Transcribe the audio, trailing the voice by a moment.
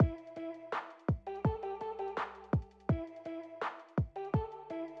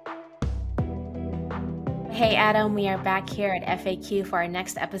Hey Adam, we are back here at fAQ for our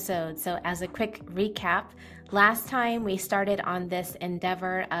next episode. So as a quick recap, last time we started on this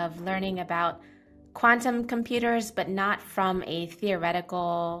endeavor of learning about quantum computers, but not from a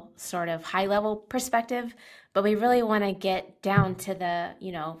theoretical sort of high level perspective, but we really want to get down to the,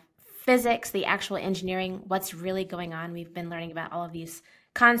 physics, the actual engineering, what's really going on. We've been learning about all of these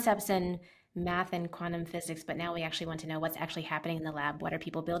concepts in math and quantum physics, but now we actually want to know what's actually happening in the lab. What are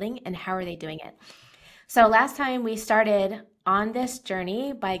people building and how are they doing it? So last time we started on this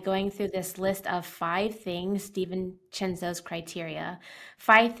journey by going through this list of 5 things, DiVincenzo's criteria,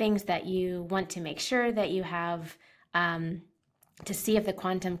 5 things that you want to make sure that you have to see if the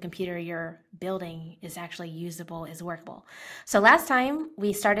quantum computer you're building is actually usable, is workable. So last time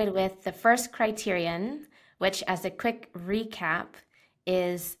we started with the first criterion, which as a quick recap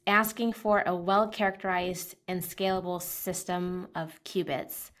is asking for a well-characterized and scalable system of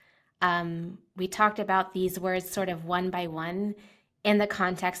qubits. We talked about these words sort of one by one in the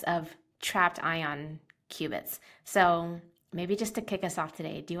context of trapped ion qubits. So maybe just to kick us off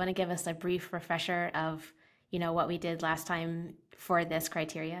today, do you want to give us a brief refresher of, what we did last time for this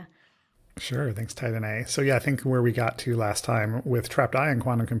criteria? Sure. Thanks, Titan A. So yeah, I think where we got to last time with trapped ion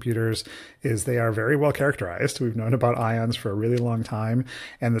quantum computers is they are very well characterized. We've known about ions for a really long time.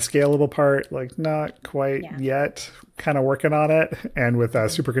 And the scalable part, not quite yet, kind of working on it. And with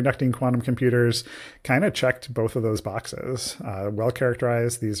superconducting quantum computers, kind of checked both of those boxes. Well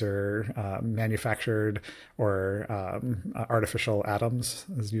characterized. These are manufactured or artificial atoms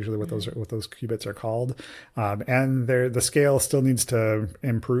is usually what those qubits are called. And the scale still needs to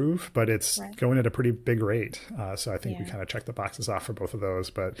improve, but it's going at a pretty big rate. So I think we kind of checked the boxes off for both of those.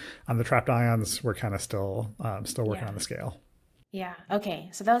 But on the trapped ions, we're kind of still working on the scale. Yeah. Okay.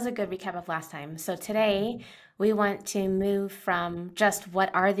 So that was a good recap of last time. So today we want to move from just what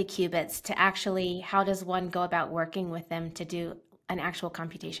are the qubits to actually how does one go about working with them to do an actual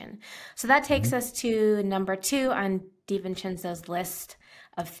computation. So that takes us to number 2 on DiVincenzo's list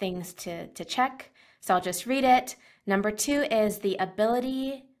of things to check. So I'll just read it. Number 2 is the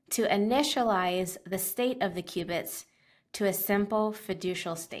ability to initialize the state of the qubits to a simple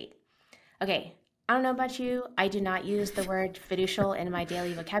fiducial state. Okay, I don't know about you. I do not use the word fiducial in my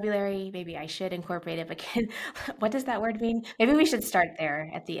daily vocabulary. Maybe I should incorporate it, but what does that word mean? Maybe we should start there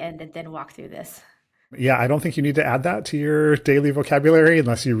at the end and then walk through this. Yeah, I don't think you need to add that to your daily vocabulary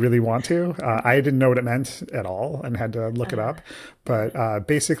unless you really want to. I didn't know what it meant at all and had to look it up. But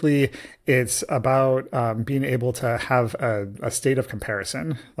basically, it's about being able to have a state of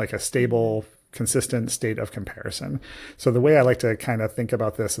comparison, like a stable, consistent state of comparison. So the way I like to kind of think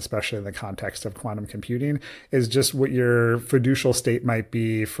about this, especially in the context of quantum computing, is just what your fiducial state might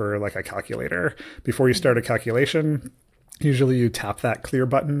be for like a calculator. Before you start a calculation, usually you tap that clear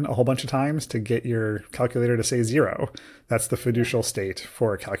button a whole bunch of times to get your calculator to say 0. That's the fiducial state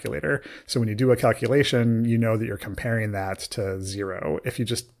for a calculator. So when you do a calculation, you know that you're comparing that to 0. If you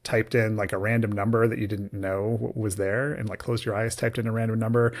just typed in like a random number that you didn't know was there and like closed your eyes, typed in a random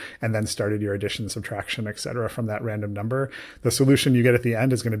number, and then started your addition, subtraction, etc. from that random number, the solution you get at the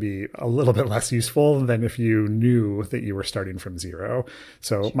end is going to be a little bit less useful than if you knew that you were starting from 0.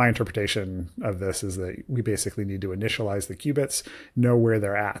 So my interpretation of this is that we basically need to initialize the qubits, know where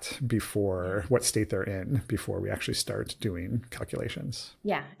they're at before, what state they're in before we actually start doing calculations.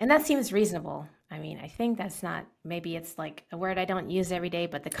 Yeah, and that seems reasonable. I mean, I think that's not, maybe it's like a word I don't use every day,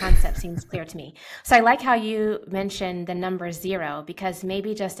 but the concept seems clear to me. So I like how you mentioned the number 0, because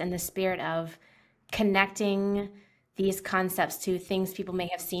maybe just in the spirit of connecting these concepts to things people may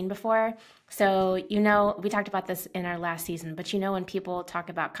have seen before. So, we talked about this in our last season, but when people talk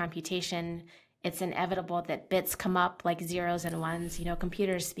about computation, it's inevitable that bits come up like zeros and ones.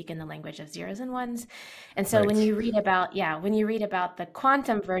 Computers speak in the language of zeros and ones. And so when you read about the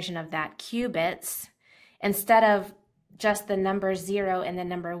quantum version of that, qubits, instead of just the number 0 and the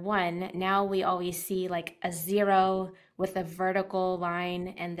number 1, now we always see like a 0 with a vertical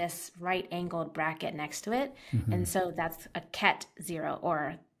line and this right angled bracket next to it. And so that's a ket 0,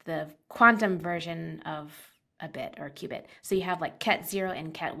 or the quantum version of a bit or qubit. So you have like ket 0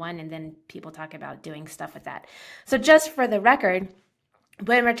 and ket 1, and then people talk about doing stuff with that. So just for the record,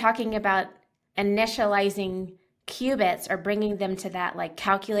 when we're talking about initializing qubits or bringing them to that like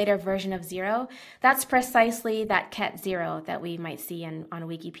calculator version of 0, that's precisely that ket 0 that we might see on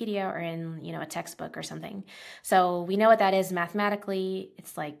Wikipedia or in a textbook or something. So we know what that is mathematically.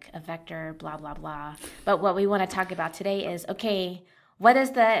 It's like a vector, blah, blah, blah. But what we want to talk about today is, okay, what is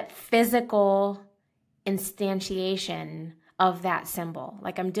the physical instantiation of that symbol?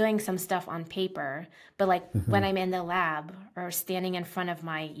 Like I'm doing some stuff on paper, but like when I'm in the lab or standing in front of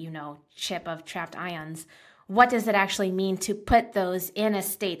my, chip of trapped ions, what does it actually mean to put those in a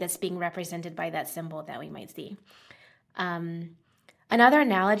state that's being represented by that symbol that we might see. Another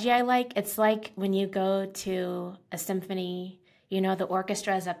analogy I like, it's like when you go to a symphony, the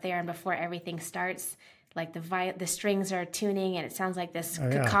orchestra is up there, and before everything starts, like the strings are tuning, and it sounds like this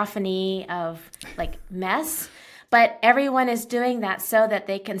cacophony of like mess. But everyone is doing that so that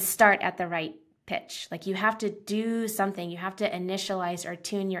they can start at the right pitch. Like you have to do something. You have to initialize or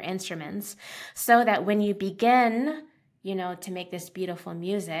tune your instruments so that when you begin, to make this beautiful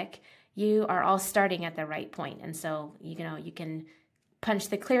music, you are all starting at the right point. And so, you can punch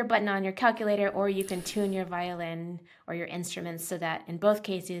the clear button on your calculator, or you can tune your violin or your instruments so that in both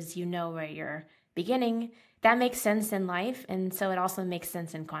cases, where you're beginning. That makes sense in life. And so it also makes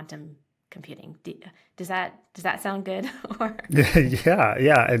sense in quantum computing. Does that sound good? Or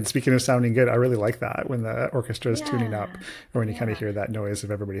yeah. And speaking of sounding good, I really like that when the orchestra is tuning up, or when you kind of hear that noise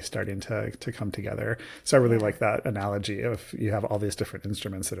of everybody starting to come together. So I really like that analogy of you have all these different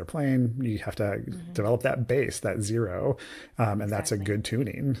instruments that are playing. You have to develop that bass, that zero, and that's a good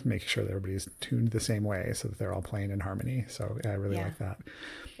tuning, making sure that everybody's tuned the same way so that they're all playing in harmony. So I really like that.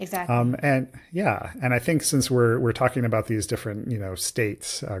 Exactly. And I think since we're talking about these different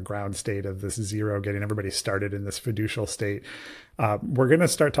states, ground state of this zero, getting everybody started in this fiducial state, we're going to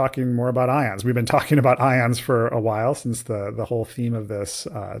start talking more about ions. We've been talking about ions for a while, since the whole theme of this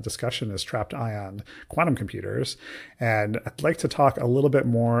discussion is trapped ion quantum computers. And I'd like to talk a little bit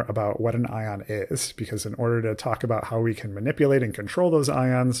more about what an ion is, because in order to talk about how we can manipulate and control those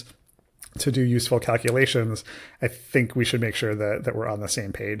ions to do useful calculations, I think we should make sure that we're on the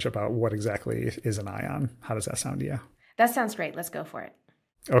same page about what exactly is an ion. How does that sound to you? That sounds great. Let's go for it.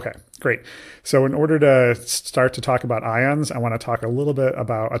 Okay, great. So in order to start to talk about ions, I want to talk a little bit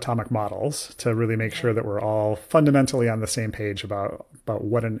about atomic models to really make sure that we're all fundamentally on the same page about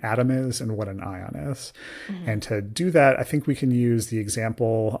what an atom is and what an ion is. And to do that, I think we can use the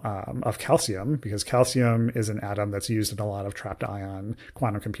example of calcium, because calcium is an atom that's used in a lot of trapped ion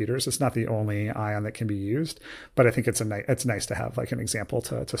quantum computers. It's not the only ion that can be used, but I think it's nice to have like an example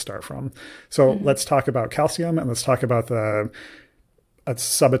to start from. So let's talk about calcium, and let's talk about the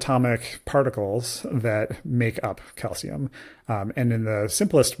subatomic particles that make up calcium. And in the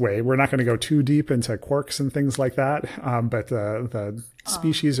simplest way, we're not going to go too deep into quarks and things like that. But the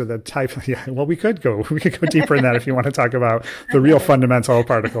species or the type, we could go deeper in that if you want to talk about the real fundamental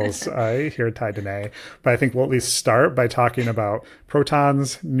particles here at Tide Dene. But I think we'll at least start by talking about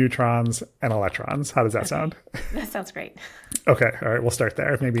protons, neutrons, and electrons. How does that sound? That sounds great. Okay. All right. We'll start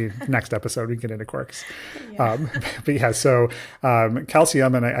there. Maybe next episode we can get into quarks. So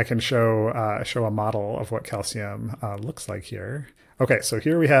calcium, and I can show a model of what calcium looks like here. Okay, so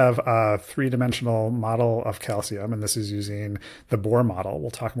here we have a three-dimensional model of calcium, and this is using the Bohr model. We'll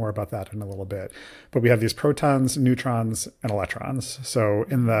talk more about that in a little bit. But we have these protons, neutrons, and electrons. So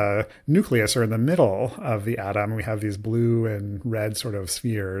in the nucleus, or in the middle of the atom, we have these blue and red sort of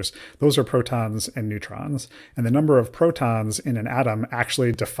spheres. Those are protons and neutrons. And the number of protons in an atom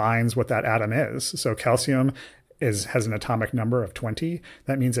actually defines what that atom is. So calcium has an atomic number of 20.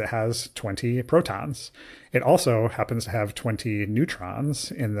 That means it has 20 protons. It also happens to have 20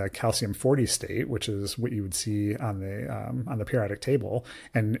 neutrons in the calcium-40 state, which is what you would see on the periodic table,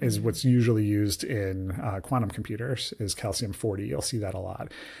 and is what's usually used in quantum computers, is calcium-40. You'll see that a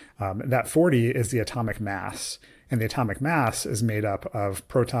lot. That 40 is the atomic mass, and the atomic mass is made up of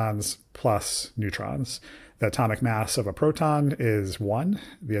protons plus neutrons. The atomic mass of a proton is 1.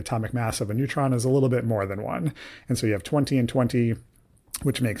 The atomic mass of a neutron is a little bit more than 1. And so you have 20 and 20,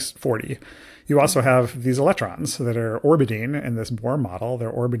 which makes 40. You also have these electrons that are orbiting in this Bohr model. They're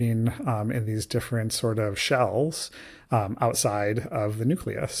orbiting in these different sort of shells outside of the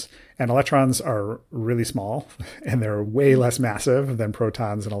nucleus. And electrons are really small, and they're way less massive than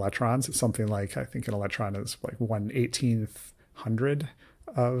protons and electrons. It's something like, I think an electron is like 1/1800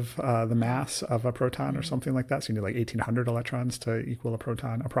 of the mass of a proton, or something like that. So you need like 1,800 electrons to equal a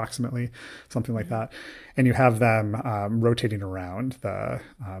proton, approximately, something like that. And you have them rotating around the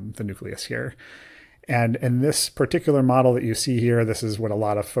nucleus here. And in this particular model that you see here, this is what a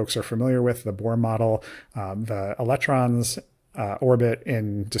lot of folks are familiar with, the Bohr model. The electrons orbit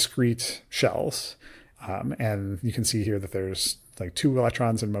in discrete shells. And you can see here that there's like 2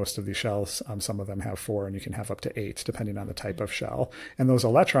 electrons in most of these shells. Some of them have 4, and you can have up to 8, depending on the type of shell. And those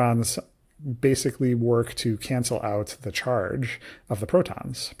electrons basically work to cancel out the charge of the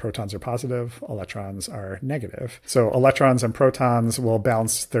protons. Protons are positive, electrons are negative. So electrons and protons will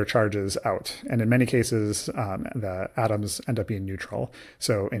balance their charges out. And in many cases, the atoms end up being neutral.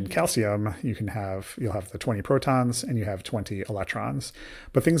 So in calcium, you'll have the 20 protons and you have 20 electrons.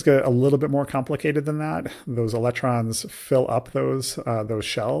 But things get a little bit more complicated than that. Those electrons fill up those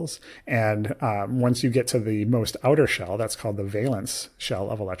shells. And once you get to the most outer shell, that's called the valence shell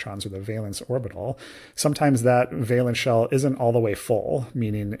of electrons, or the valence orbital, sometimes that valence shell isn't all the way full,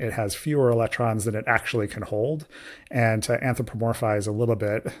 meaning it has fewer electrons than it actually can hold. And to anthropomorphize a little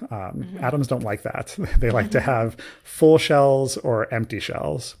bit, atoms don't like that. They like to have full shells or empty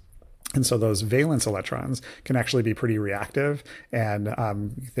shells. And so those valence electrons can actually be pretty reactive, and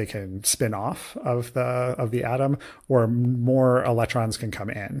they can spin off of the atom, or more electrons can come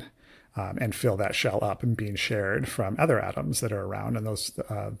in and fill that shell up and being shared from other atoms that are around. And those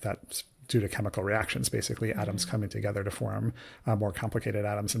that's due to chemical reactions, basically atoms coming together to form more complicated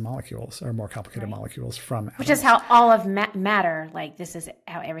atoms and molecules, or more complicated molecules from atoms. Which is how all of matter, like this is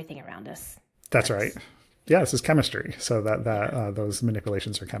how everything around us That's works. right. Yeah, this is chemistry. So those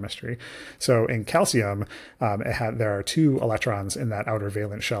manipulations are chemistry. So in calcium, there are 2 electrons in that outer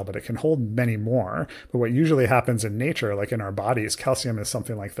valence shell, but it can hold many more. But what usually happens in nature, like in our bodies, calcium is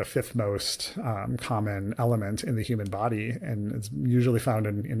something like the 5th most common element in the human body. And it's usually found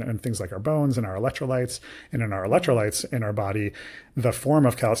in things like our bones and our electrolytes. And in our electrolytes in our body, the form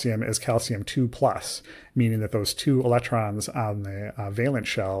of calcium is calcium 2+, meaning that those 2 electrons on the valence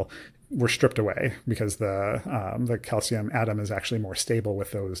shell were stripped away, because the calcium atom is actually more stable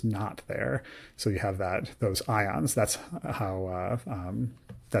with those not there. So you have those ions. That's how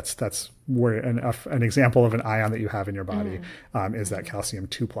that's where an example of an ion that you have in your body is that calcium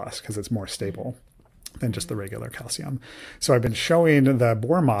 2+, because it's more stable than just the regular calcium. So I've been showing the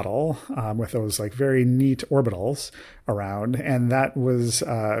Bohr model with those like very neat orbitals around, and that was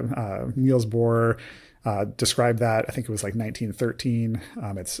Niels Bohr described that. I think it was like 1913.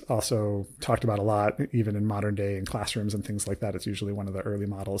 It's also talked about a lot, even in modern day in classrooms and things like that. It's usually one of the early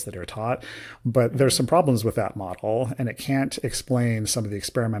models that are taught. But there's some problems with that model, and it can't explain some of the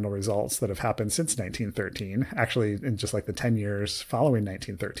experimental results that have happened since 1913. Actually, in just like the 10 years following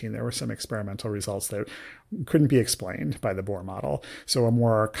 1913, there were some experimental results that couldn't be explained by the Bohr model. So a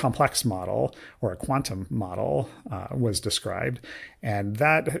more complex model, or a quantum model, was described. And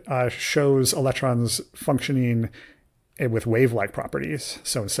that shows electrons functioning with wave-like properties.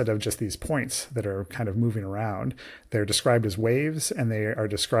 So instead of just these points that are kind of moving around, they're described as waves, and they are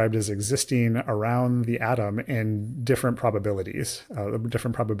described as existing around the atom in different probabilities, a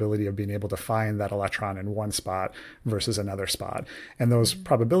different probability of being able to find that electron in one spot versus another spot. And those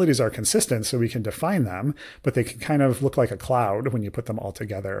probabilities are consistent, so we can define them, but they can kind of look like a cloud when you put them all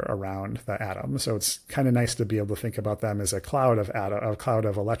together around the atom. So it's kind of nice to be able to think about them as a cloud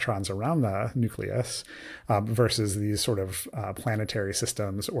of electrons around the nucleus versus these sort of planetary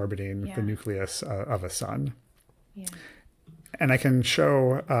systems orbiting the nucleus of a sun. Yeah. And I can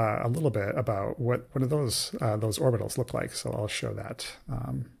show a little bit about what do those orbitals look like. So I'll show that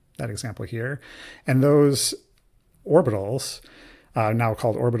example here. And those orbitals, now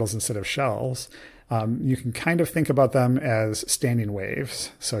called orbitals instead of shells, you can kind of think about them as standing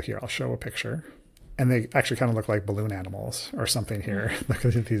waves. So here, I'll show a picture. And they actually kind of look like balloon animals or something here. Look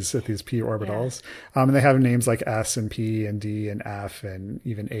at these p orbitals. Yeah. And they have names like S and P and D and F and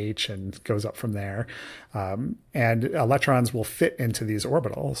even H, and goes up from there. And electrons will fit into these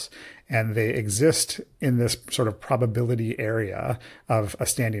orbitals, and they exist in this sort of probability area of a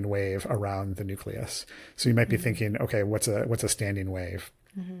standing wave around the nucleus. So you might be thinking, okay, what's a standing wave?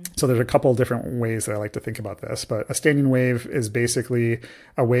 So there's a couple different ways that I like to think about this, but a standing wave is basically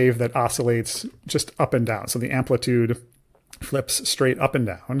a wave that oscillates just up and down. So the amplitude flips straight up and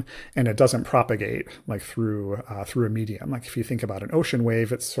down, and it doesn't propagate like through a medium. Like if you think about an ocean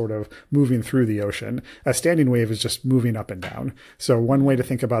wave, it's sort of moving through the ocean. A standing wave is just moving up and down. So one way to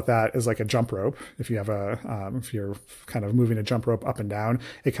think about that is like a jump rope. If you have if you're kind of moving a jump rope up and down,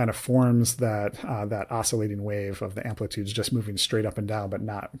 it kind of forms that oscillating wave of the amplitudes just moving straight up and down, but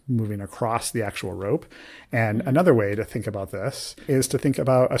not moving across the actual rope. And another way to think about this is to think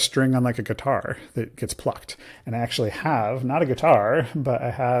about a string on like a guitar that gets plucked. And I actually have not a guitar, but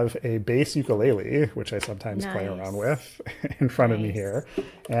I have a bass ukulele, which I sometimes play around with in front of me here.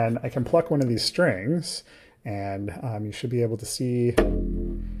 And I can pluck one of these strings, and you should be able to see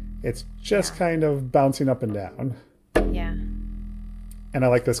it's just kind of bouncing up and down. Yeah. And I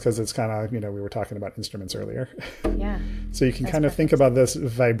like this because it's kind of, we were talking about instruments earlier. Yeah. So you can kind of think about this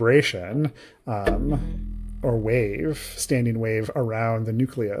vibration or wave, standing wave around the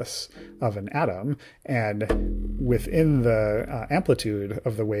nucleus of an atom. And within the amplitude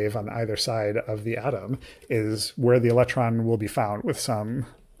of the wave on either side of the atom is where the electron will be found with some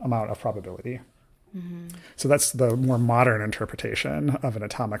amount of probability. So that's the more modern interpretation of an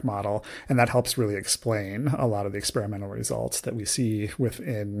atomic model, and that helps really explain a lot of the experimental results that we see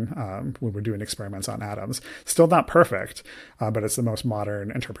within when we're doing experiments on atoms. Still not perfect, but it's the most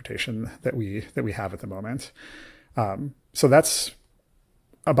modern interpretation that we have at the moment. So that's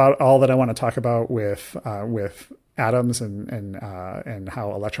about all that I want to talk about with atoms and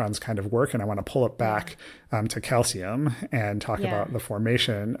how electrons kind of work. And I want to pull it back to calcium and talk about the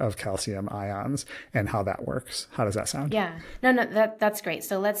formation of calcium ions and how that works. How does that sound? Yeah. No, that's great.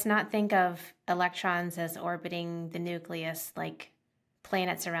 So let's not think of electrons as orbiting the nucleus like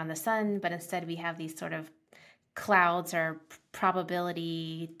planets around the sun, but instead we have these sort of clouds or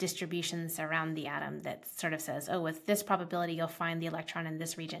probability distributions around the atom that sort of says, oh, with this probability, you'll find the electron in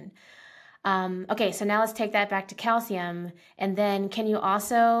this region. Okay, so now let's take that back to calcium. And then can you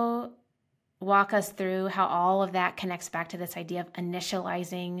also walk us through how all of that connects back to this idea of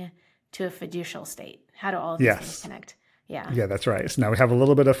initializing to a fiducial state? How do all of these things connect? Yeah, that's right. So now we have a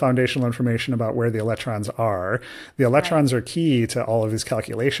little bit of foundational information about where the electrons are. The electrons are key to all of these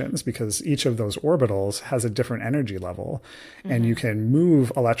calculations because each of those orbitals has a different energy level. And you can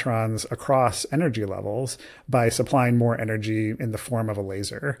move electrons across energy levels by supplying more energy in the form of a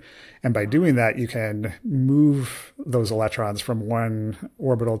laser. And by doing that, you can move those electrons from one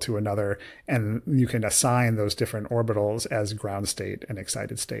orbital to another, and you can assign those different orbitals as ground state and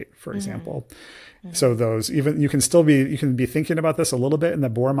excited state, for example. So those, even you can be thinking about this a little bit in the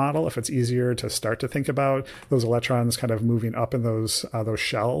Bohr model if it's easier to start to think about those electrons kind of moving up in those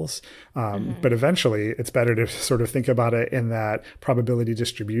shells. But eventually, it's better to sort of think about it in that probability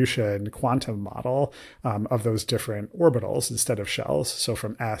distribution quantum model of those different orbitals instead of shells. So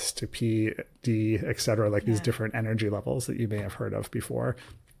from S to P, D, et cetera, like these different energy levels that you may have heard of before.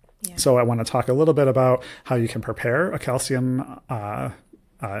 So I want to talk a little bit about how you can prepare a calcium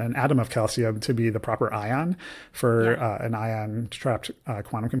an atom of calcium to be the proper ion for an ion trapped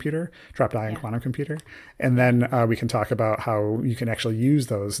quantum computer, trapped ion quantum computer. And then we can talk about how you can actually use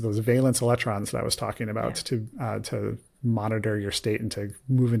those valence electrons that I was talking about to monitor your state and to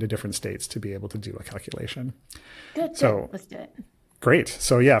move into different states to be able to do a calculation. Good. Let's do it. Great.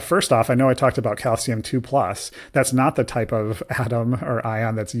 So yeah, first off, I know I talked about calcium 2+. That's not the type of atom or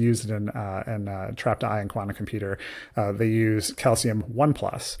ion that's used in a trapped ion quantum computer. They use calcium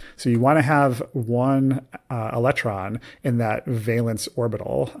 1+. So you want to have one electron in that valence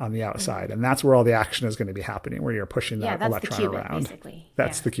orbital on the outside. And that's where all the action is going to be happening, where you're pushing that electron the qubit, around. Basically.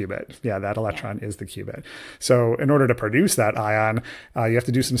 That's the qubit. Yeah, that electron is the qubit. So in order to produce that ion, you have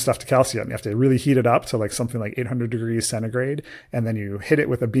to do some stuff to calcium. You have to really heat it up to like something like 800 degrees centigrade. And then you hit it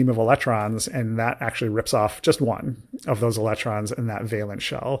with a beam of electrons, and that actually rips off just one of those electrons in that valence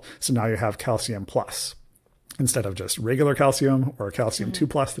shell. So now you have calcium plus. Instead of just regular calcium or calcium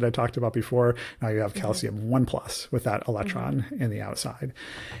 2+ that I talked about before, now you have calcium 1+ with that electron in the outside.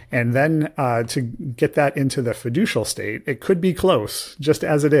 And then to get that into the fiducial state, it could be close just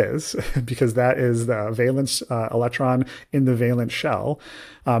as it is, because that is the valence electron in the valence shell.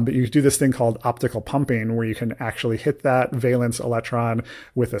 But you do this thing called optical pumping, where you can actually hit that valence electron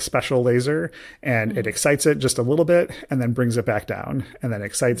with a special laser, and it excites it just a little bit and then brings it back down, and then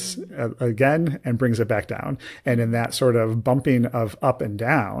excites again and brings it back down. And in that sort of bumping of up and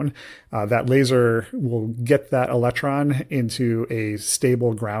down, that laser will get that electron into a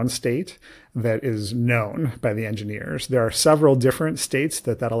stable ground state that is known by the engineers. There are several different states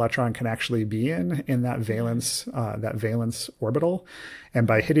that electron can actually be in that valence orbital. And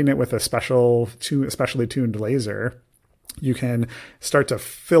by hitting it with a specially tuned laser, you can start to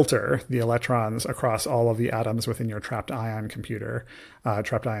filter the electrons across all of the atoms within your trapped ion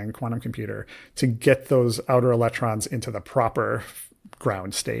quantum computer, to get those outer electrons into the proper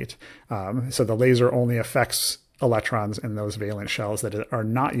ground state. So the laser only affects electrons in those valence shells that are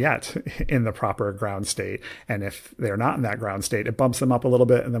not yet in the proper ground state. And if they're not in that ground state, it bumps them up a little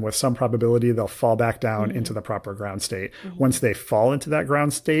bit. And then with some probability, they'll fall back down into the proper ground state. Once they fall into that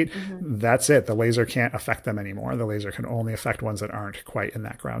ground state, that's it. The laser can't affect them anymore. The laser can only affect ones that aren't quite in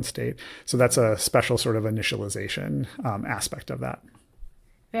that ground state. So that's a special sort of initialization aspect of that.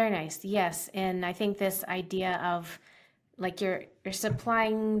 Very nice. Yes. And I think this idea of like you're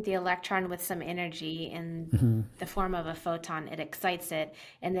supplying the electron with some energy in the form of a photon, it excites it,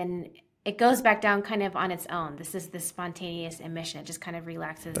 and then it goes back down kind of on its own. This is the spontaneous emission. It just kind of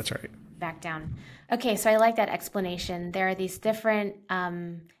relaxes back down. Okay, so I like that explanation. There are these different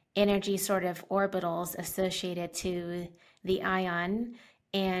energy sort of orbitals associated to the ion.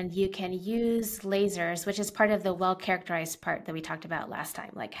 And you can use lasers, which is part of the well-characterized part that we talked about last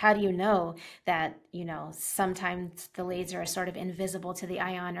time. Like, how do you know that, sometimes the laser is sort of invisible to the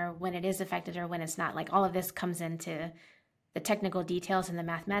ion, or when it is affected or when it's not? Like, all of this comes into the technical details and the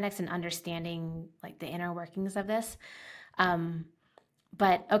mathematics and understanding like the inner workings of this.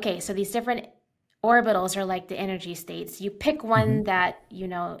 But okay, so these different orbitals are like the energy states. You pick one that,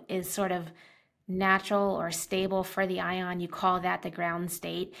 is sort of natural or stable for the ion. You call that the ground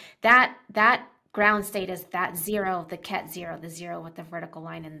state. That ground state is that zero, the ket zero, the zero with the vertical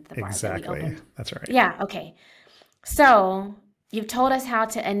line in the bar that we Exactly. opened. That's right. Yeah, okay. So you've told us how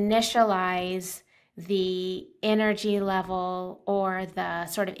to initialize the energy level or the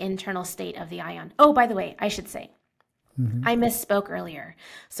sort of internal state of the ion. Oh, by the way, I should say, I misspoke earlier.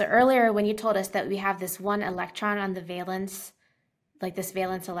 So earlier when you told us that we have this one electron on the valence, like this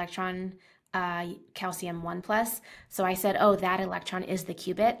valence electron, calcium 1 plus. So I said, oh, that electron is the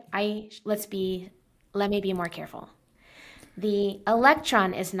qubit. Let me be more careful. The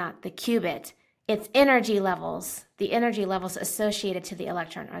electron is not the qubit. Its energy levels, the energy levels associated to the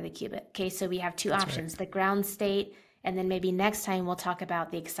electron are the qubit. Okay, so we have two That's options, right. the ground state, and then maybe next time we'll talk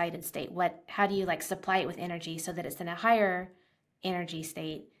about the excited state. How do you like supply it with energy so that it's in a higher energy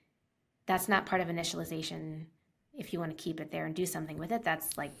state? That's not part of initialization. If you want to keep it there and do something with it,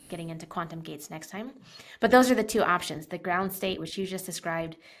 that's like getting into quantum gates next time. But those are the two options, the ground state, which you just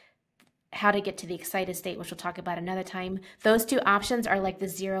described, how to get to the excited state, which we'll talk about another time. Those two options are like the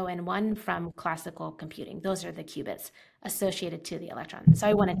 0 and 1 from classical computing. Those are the qubits associated to the electron. So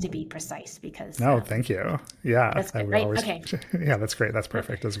I wanted to be precise because No, thank you. Yeah, that's I good, would right? always. Okay. Yeah, that's great. That's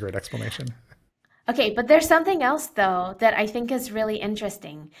perfect. That's a great explanation. Okay, but there's something else though that I think is really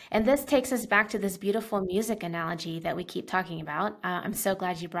interesting. And this takes us back to this beautiful music analogy that we keep talking about. I'm so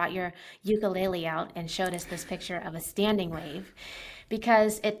glad you brought your ukulele out and showed us this picture of a standing wave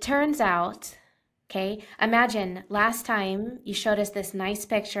because it turns out, okay, imagine last time you showed us this nice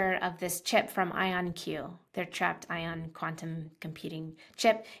picture of this chip from IonQ, their trapped ion quantum computing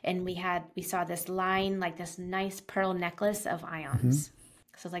chip, and we saw this line like this nice pearl necklace of ions.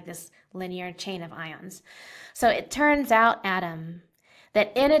 So it's like this linear chain of ions. So it turns out, Adam,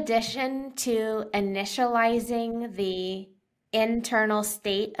 that in addition to initializing the internal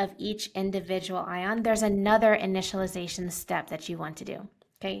state of each individual ion, there's another initialization step that you want to do.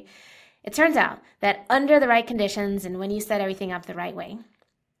 Okay. It turns out that under the right conditions and when you set everything up the right way,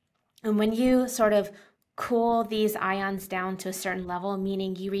 and when you sort of cool these ions down to a certain level,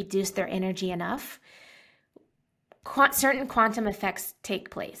 meaning you reduce their energy enough, certain quantum effects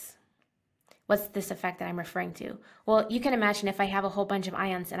take place. What's this effect that I'm referring to? Well, you can imagine if I have a whole bunch of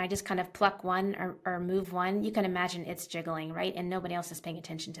ions and I just kind of pluck one or move one, you can imagine it's jiggling, right? And nobody else is paying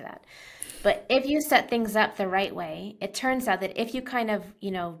attention to that. But if you set things up the right way, it turns out that if you kind of,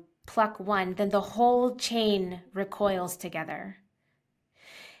 pluck one, then the whole chain recoils together.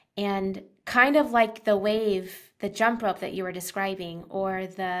 And kind of like the wave, the jump rope that you were describing, or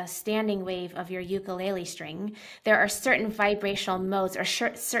the standing wave of your ukulele string, there are certain vibrational modes or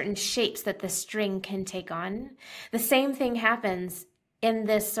certain shapes that the string can take on. The same thing happens in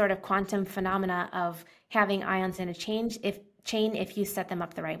this sort of quantum phenomena of having ions in a chain if you set them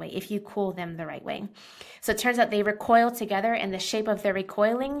up the right way, if you cool them the right way. So it turns out they recoil together, and the shape of their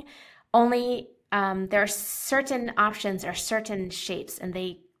recoiling only there are certain options or certain shapes, and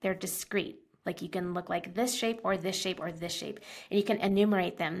they're discrete. Like you can look like this shape or this shape or this shape, and you can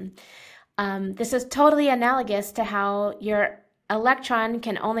enumerate them. This is totally analogous to how your electron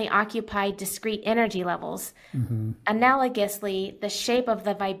can only occupy discrete energy levels. Analogously, the shape of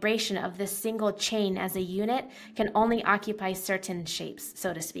the vibration of this single chain as a unit can only occupy certain shapes,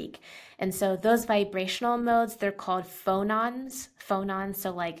 so to speak. And so those vibrational modes, they're called phonons. Phonons,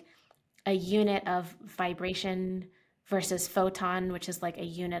 so like a unit of vibration versus photon, which is like a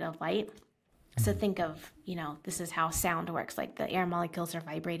unit of light. So think of, this is how sound works, like the air molecules are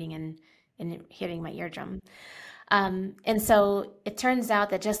vibrating and hitting my eardrum. And so it turns out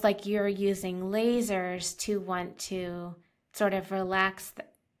that just like you're using lasers to want to sort of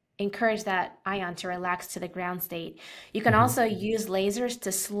encourage that ion to relax to the ground state, you can also use lasers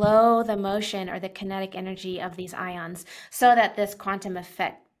to slow the motion or the kinetic energy of these ions so that this quantum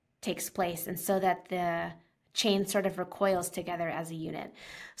effect takes place and so that the chain sort of recoils together as a unit.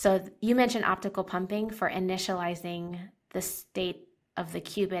 So you mentioned optical pumping for initializing the state of the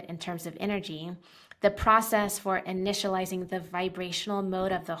qubit in terms of energy. The process for initializing the vibrational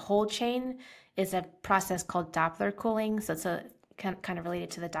mode of the whole chain is a process called Doppler cooling. So it's kind of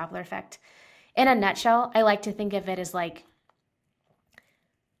related to the Doppler effect. In a nutshell, I like to think of it as like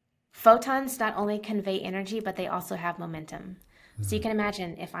Photons not only convey energy, but they also have momentum. So you can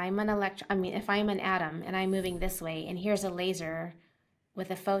imagine if I'm if I'm an atom and I'm moving this way, and here's a laser with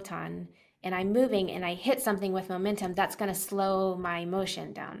a photon, and I'm moving and I hit something with momentum, that's going to slow my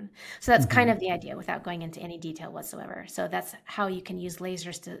motion down. So that's kind Mm-hmm. of the idea without going into any detail whatsoever. So that's how you can use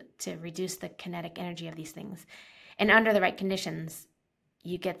lasers to reduce the kinetic energy of these things. And under the right conditions,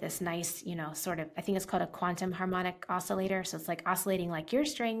 you get this nice, sort of, I think it's called a quantum harmonic oscillator. So it's like oscillating like your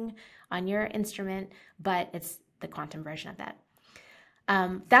string on your instrument, but it's the quantum version of that.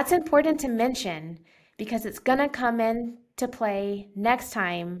 That's important to mention because it's going to come into play next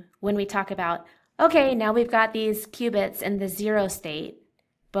time when we talk about, okay, now we've got these qubits in the zero state,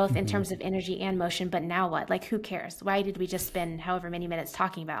 both in Mm-hmm. terms of energy and motion, but now what? Like, who cares? Why did we just spend however many minutes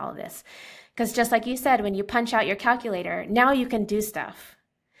talking about all of this? Because just like you said, when you punch out your calculator, now you can do stuff.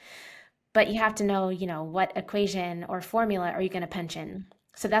 But you have to know, what equation or formula are you going to punch in?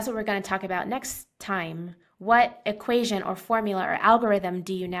 So that's what we're going to talk about next time. What equation or formula or algorithm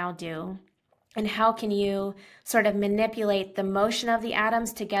do you now do? And how can you sort of manipulate the motion of the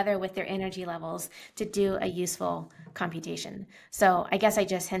atoms together with their energy levels to do a useful computation? So I guess I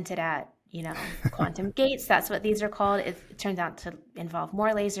just hinted at, quantum gates. That's what these are called. It turns out to involve more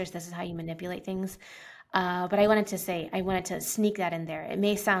lasers. This is how you manipulate things. But I wanted to sneak that in there. It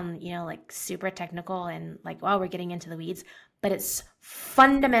may sound, like super technical and like, wow, we're getting into the weeds, but it's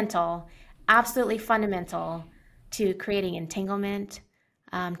fundamental, absolutely fundamental to creating entanglement,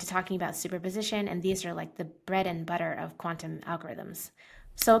 to talking about superposition. And these are like the bread and butter of quantum algorithms.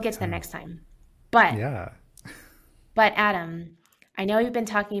 So we'll get to them next time. But, Yeah. but Adam, I know you've been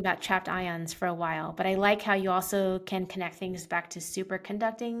talking about trapped ions for a while, but I like how you also can connect things back to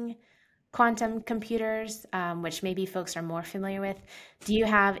superconducting quantum computers, which maybe folks are more familiar with. Do you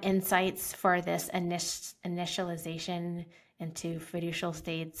have insights for this initialization into fiducial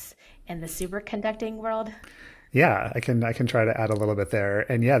states in the superconducting world? Yeah, I can try to add a little bit there.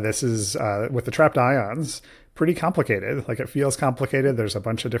 And yeah, this is with the trapped ions, pretty complicated. Like it feels complicated. There's a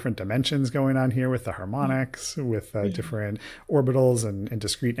bunch of different dimensions going on here with the harmonics, with Mhm. different orbitals and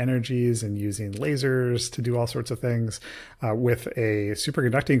discrete energies, and using lasers to do all sorts of things. With a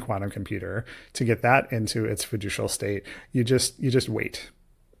superconducting quantum computer, to get that into its fiducial state, you just wait.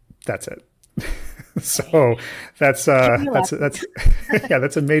 That's it. Okay. So that's Give me luck. yeah,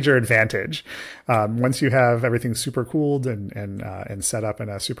 that's a major advantage. Once you have everything super cooled and set up in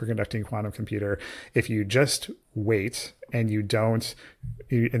a superconducting quantum computer, if you just wait and you don't,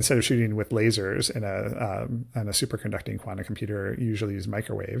 instead of shooting with lasers in a superconducting quantum computer, you usually use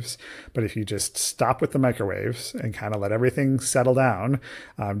microwaves. But if you just stop with the microwaves and kind of let everything settle down,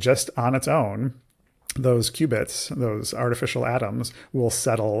 just on its own, those qubits, those artificial atoms, will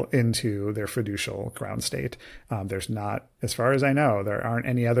settle into their fiducial ground state. There's not, as far as I know, there aren't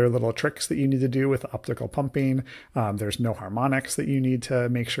any other little tricks that you need to do with optical pumping. There's no harmonics that you need to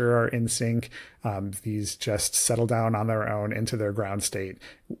make sure are in sync. These just settle down on their own into their ground state,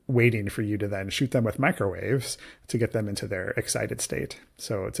 waiting for you to then shoot them with microwaves to get them into their excited state.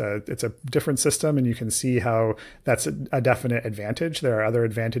 So it's a different system, and you can see how that's a definite advantage. There are other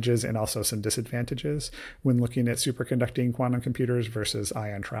advantages and also some disadvantages when looking at superconducting quantum computers versus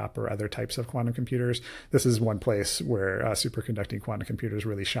ion trap or other types of quantum computers. This is one place where superconducting quantum computers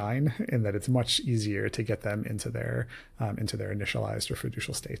really shine, in that it's much easier to get them into their initialized or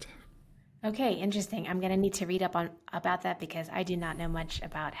fiducial state. Okay, interesting. I'm going to need to read up on about that because I do not know much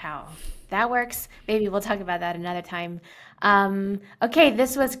about how that works. Maybe we'll talk about that another time. Okay,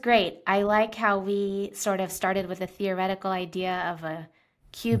 this was great. I like how we sort of started with a theoretical idea of a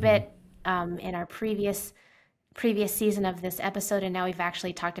Mm-hmm. qubit in our previous season of this episode, and now we've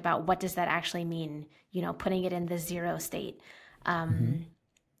actually talked about what does that actually mean. Putting it in the zero state Mm-hmm. um,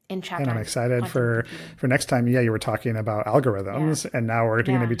 in trapped And I'm ion excited quantum for computing. next time. Yeah, you were talking about Yeah, algorithms, and now we're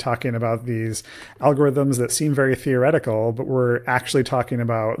going to yeah. be talking about these algorithms that seem very theoretical, but we're actually talking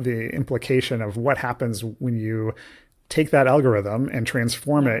about the implication of what happens when you take that algorithm and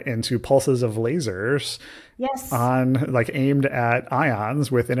transform Yeah. it into pulses of lasers Yes. on, like, aimed at ions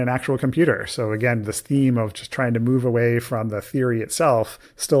within an actual computer. So again, this theme of just trying to move away from the theory itself,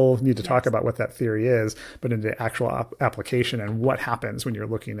 still need to talk Yes. about what that theory is, but into actual application and what happens when you're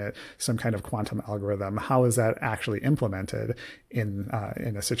looking at some kind of quantum algorithm. How is that actually implemented in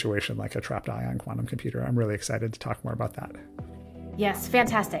a situation like a trapped ion quantum computer? I'm really excited to talk more about that. Yes.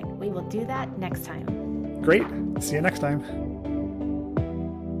 Fantastic. We will do that next time. Great. See you next time.